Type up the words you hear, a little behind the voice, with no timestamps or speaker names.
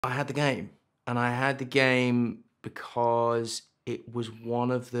I had the game, and I had the game because it was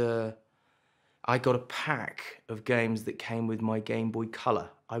one of the... I got a pack of games that came with my Game Boy Color.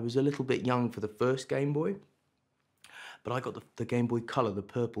 I was a little bit young for the first Game Boy, but I got the Game Boy Color, the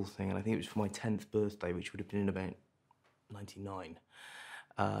purple thing, and I think it was for my 10th birthday, which would have been in about 99.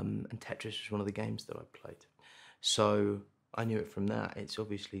 And Tetris was one of the games that I played. So I knew it from that. It's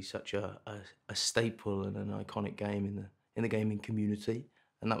obviously such a staple and an iconic game in the gaming community,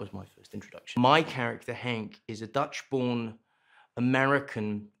 and that was my first introduction. My character, Henk, is a Dutch-born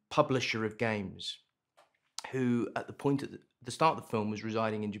American publisher of games who, at the point at the start of the film, was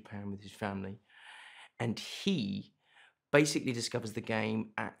residing in Japan with his family, and he basically discovers the game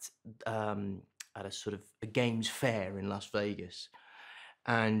at a sort of a games fair in Las Vegas,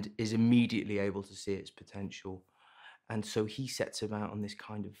 and is immediately able to see its potential. And so he sets about on this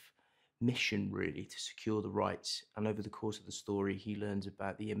kind of mission, really, to secure the rights. And over the course of the story, he learns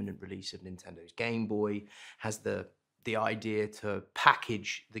about the imminent release of Nintendo's Game Boy, has the idea to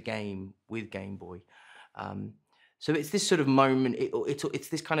package the game with Game Boy. So it's this sort of moment, it's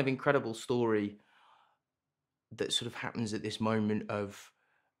this kind of incredible story that sort of happens at this moment of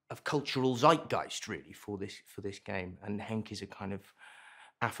cultural zeitgeist, really, for this game. And Henk is a kind of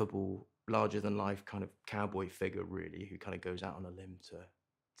affable, larger than life kind of cowboy figure, really, who kind of goes out on a limb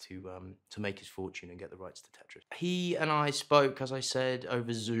to make his fortune and get the rights to Tetris. He and I spoke, as I said,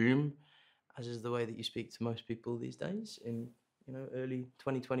 over Zoom, as is the way that you speak to most people these days in, you know, early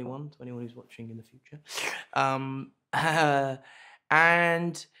 2021, to anyone who's watching in the future.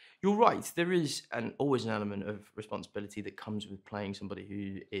 And you're right, there is always an element of responsibility that comes with playing somebody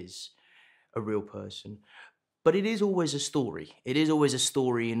who is a real person. But it is always a story. It is always a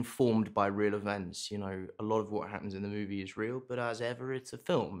story informed by real events. You know, a lot of what happens in the movie is real, but as ever, it's a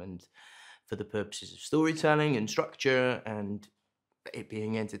film. And for the purposes of storytelling and structure and it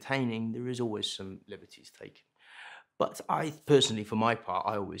being entertaining, there is always some liberties taken. But I personally, for my part,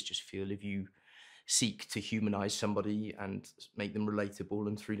 I always just feel if you seek to humanize somebody and make them relatable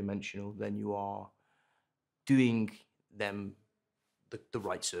and three-dimensional, then you are doing them the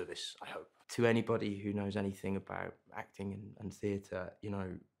right service, I hope. To anybody who knows anything about acting and theatre, you know,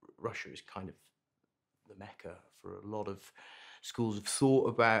 Russia is kind of the mecca for a lot of schools of thought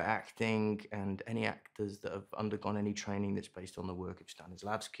about acting, and any actors that have undergone any training that's based on the work of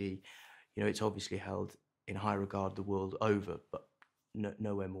Stanislavski, you know, it's obviously held in high regard the world over, but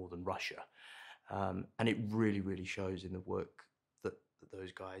nowhere more than Russia. And it really, really shows in the work that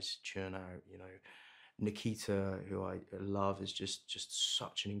those guys churn out, you know. Nikita, who I love, is just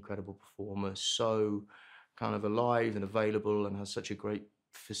such an incredible performer, so kind of alive and available and has such a great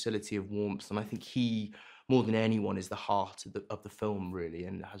facility of warmth. And I think he, more than anyone, is the heart of the film, really,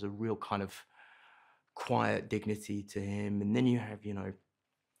 and has a real kind of quiet dignity to him. And then you have, you know,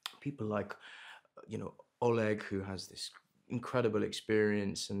 people like, you know, Oleg, who has this incredible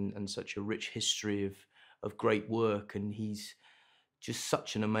experience and such a rich history of great work, and he's just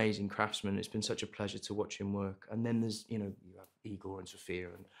such an amazing craftsman. It's been such a pleasure to watch him work. And then there's, you know, you have Igor and Sofia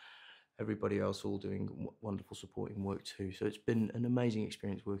and everybody else all doing wonderful supporting work too. So it's been an amazing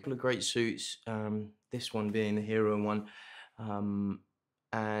experience working. A couple of great suits, this one being the hero one.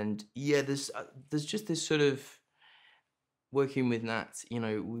 And yeah, there's just this sort of, working with Nat, you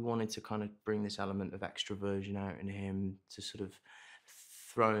know, we wanted to kind of bring this element of extroversion out in him to sort of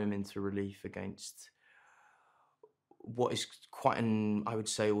throw him into relief against what is quite an, I would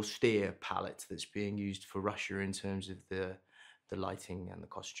say, austere palette that's being used for Russia in terms of the lighting and the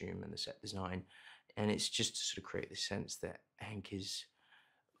costume and the set design. And it's just to sort of create this sense that Henk is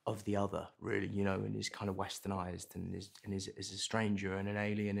of the other, really, you know, and is kind of westernized and is a stranger and an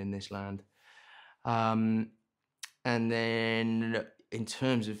alien in this land. And then in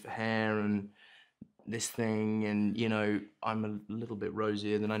terms of hair and this thing, and, you know, I'm a little bit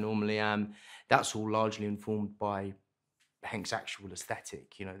rosier than I normally am. That's all largely informed by Henk's actual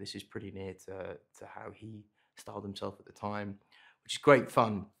aesthetic. You know, this is pretty near to how he styled himself at the time, which is great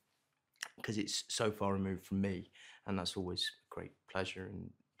fun because it's so far removed from me, and that's always a great pleasure. And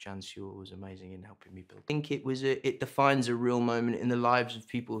Jan Sewell was amazing in helping me build. I think it defines a real moment in the lives of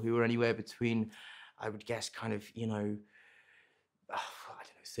people who are anywhere between, I would guess, kind of, you know, I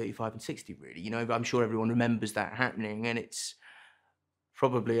don't know, 35 and 60, really. You know, but I'm sure everyone remembers that happening, and it's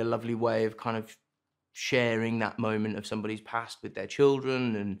probably a lovely way of kind of sharing that moment of somebody's past with their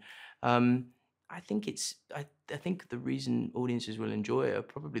children. And I think I think the reason audiences will enjoy it are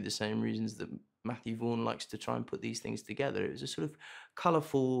probably the same reasons that Matthew Vaughn likes to try and put these things together. It was a sort of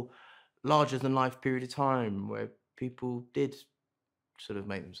colourful, larger than life period of time where people did sort of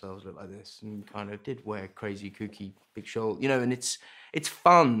make themselves look like this and kind of did wear crazy, kooky, big shoulder, you know, and it's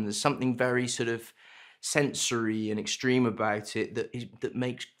fun. There's something very sort of sensory and extreme about it that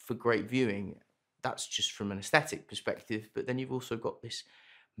makes for great viewing. That's just from an aesthetic perspective, but then you've also got this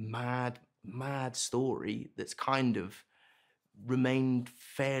mad story that's kind of remained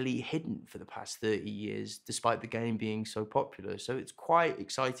fairly hidden for the past 30 years, despite the game being so popular. So it's quite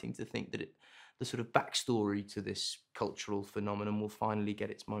exciting to think that the sort of backstory to this cultural phenomenon will finally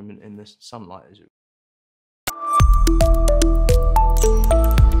get its moment in the sunlight, as it